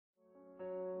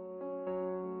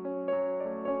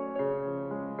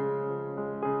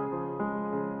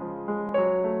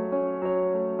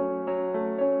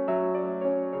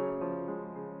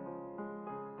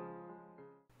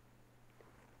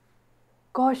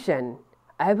Caution: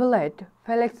 evaluate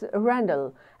Felix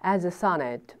Randal as a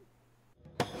sonnet.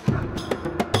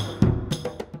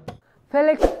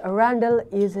 Felix Randal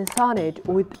is a sonnet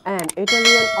with an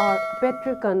Italian or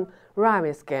Petrarchan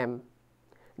rhyme scheme.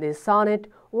 This sonnet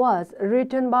was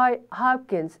written by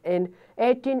Hopkins in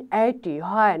 1880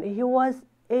 when he was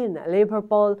in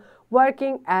Liverpool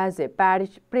working as a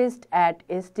parish priest at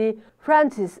St.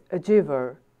 Francis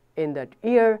Xavier. In that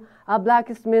year, a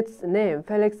blacksmith named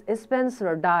Felix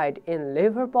Spencer died in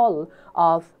Liverpool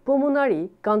of pulmonary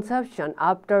consumption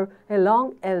after a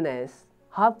long illness.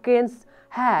 Hopkins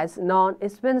has known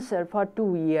Spencer for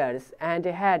 2 years and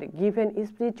had given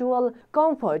spiritual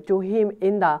comfort to him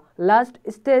in the last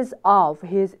stage of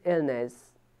his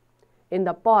illness. In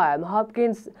the poem,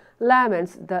 Hopkins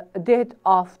laments the death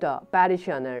of the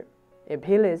parishioner, a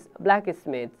village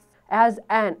blacksmith. As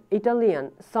an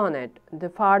Italian sonnet, the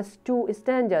first 2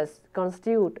 stanzas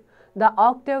constitute the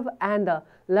octave and the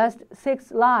last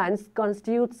 6 lines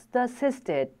constitutes the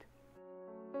sestet.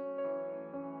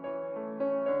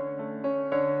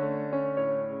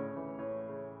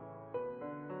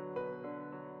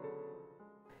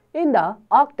 In the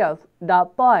octave, the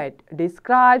poet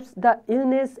describes the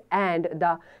illness and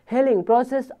the healing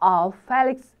process of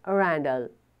Felix Randal.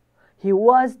 He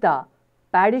was the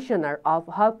parishioner of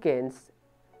Hopkins.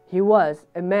 He was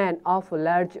a man of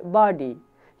large body.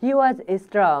 He was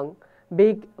strong,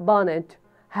 big-boned,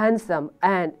 handsome,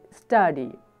 and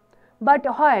sturdy. But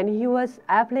when he was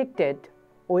afflicted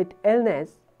with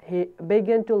illness, he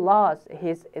began to lose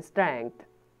his strength.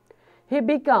 He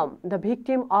became the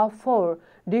victim of 4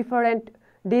 different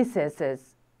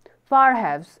diseases,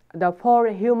 perhaps the 4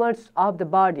 humors of the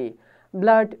body: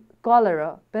 blood,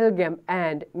 cholera, pilgrim,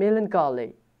 and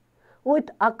melancholy.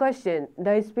 With a question,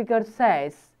 the speaker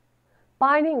says,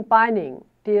 pining,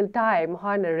 till time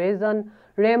when reason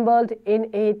rambled in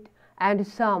it, and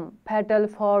some fatal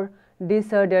 4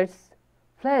 disorders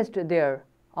placed there,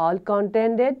 all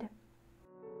contended.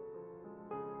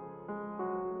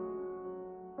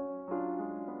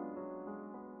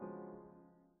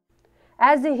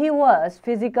 As he was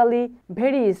physically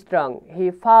very strong,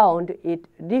 he found it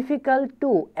difficult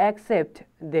to accept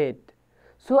death.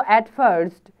 So at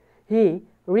first, he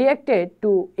reacted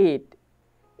to it,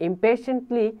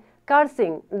 impatiently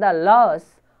cursing the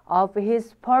loss of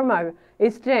his former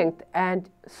strength and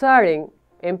swearing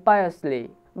impiously.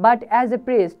 But as a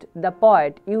priest, the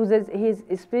poet uses his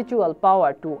spiritual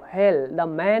power to heal the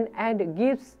man and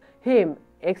gives him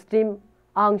extreme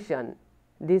unction.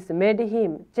 This made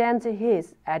him change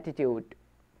his attitude.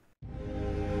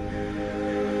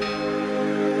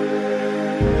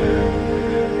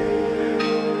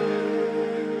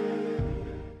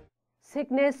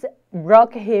 Sickness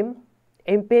broke him.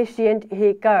 Impatient,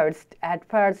 he cursed at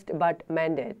first but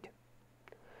mended.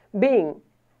 Being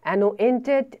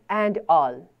anointed and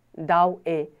all, thou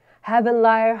a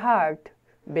heavenly heart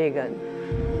begun.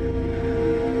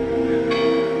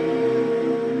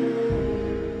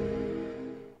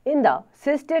 In the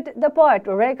sestet, the poet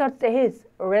records his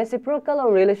reciprocal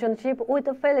relationship with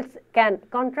Felix and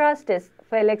contrasts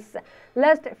Felix's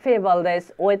last feeble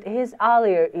days with his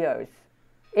earlier years.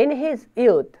 In his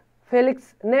youth,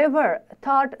 Felix never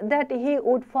thought that he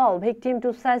would fall victim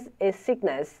to such a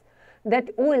sickness that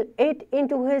will eat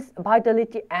into his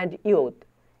vitality and youth.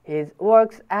 His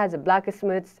works as a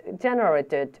blacksmith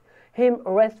generated him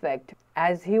respect,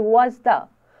 as he was the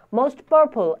most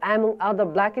powerful among other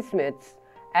blacksmiths.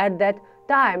 At that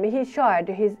time, he showed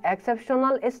his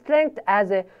exceptional strength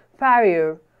as a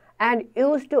farrier and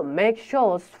used to make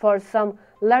shows for some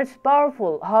less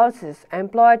powerful horses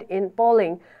employed in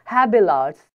pulling heavy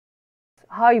loads.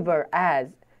 However,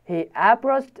 as he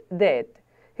approached death,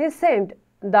 he seemed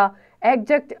the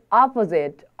exact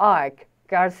opposite, weak,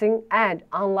 cursing, and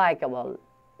unlikable.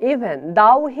 Even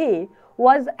though he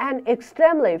was an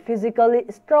extremely physically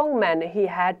strong man, he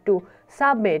had to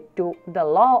submit to the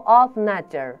law of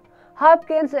nature.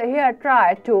 Hopkins here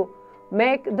tried to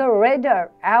make the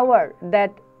reader aware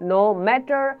that no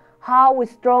matter how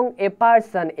strong a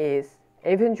person is,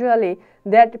 eventually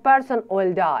that person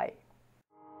will die.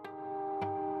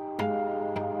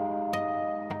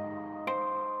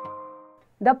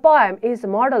 The poem is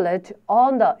modeled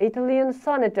on the Italian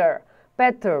sonneter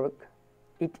Petrarch.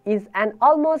 It is an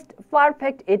almost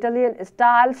perfect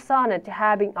Italian-style sonnet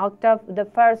having octave the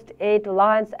first 8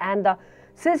 lines and the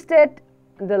sestet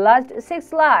the last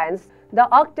 6 lines. The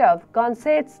octave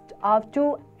consists of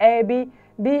 2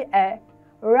 A-B-B-A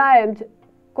rhymed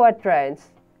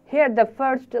quatrains. Here the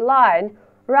first line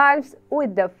rhymes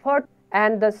with the fourth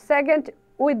and the second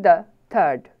with the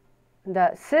third.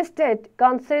 The sestet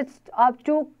consists of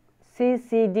 2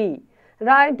 C-C-D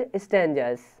rhymed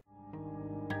stanzas.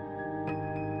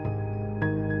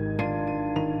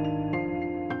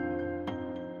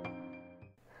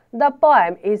 The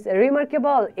poem is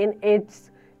remarkable in its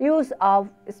use of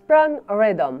sprung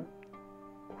rhythm,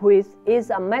 which is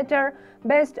a meter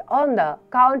based on the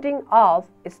counting of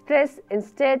stress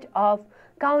instead of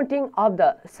counting of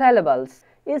the syllables.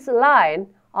 Each line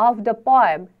of the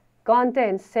poem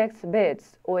contains 6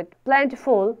 beats with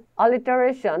plentiful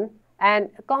alliteration and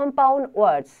compound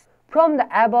words. From the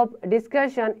above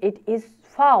discussion, it is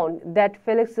found that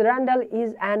Felix Randal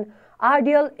is an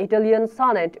ideal Italian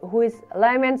sonnet which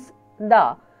laments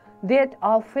the death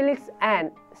of Felix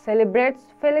and celebrates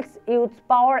Felix's youth,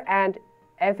 power, and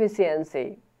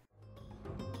efficiency.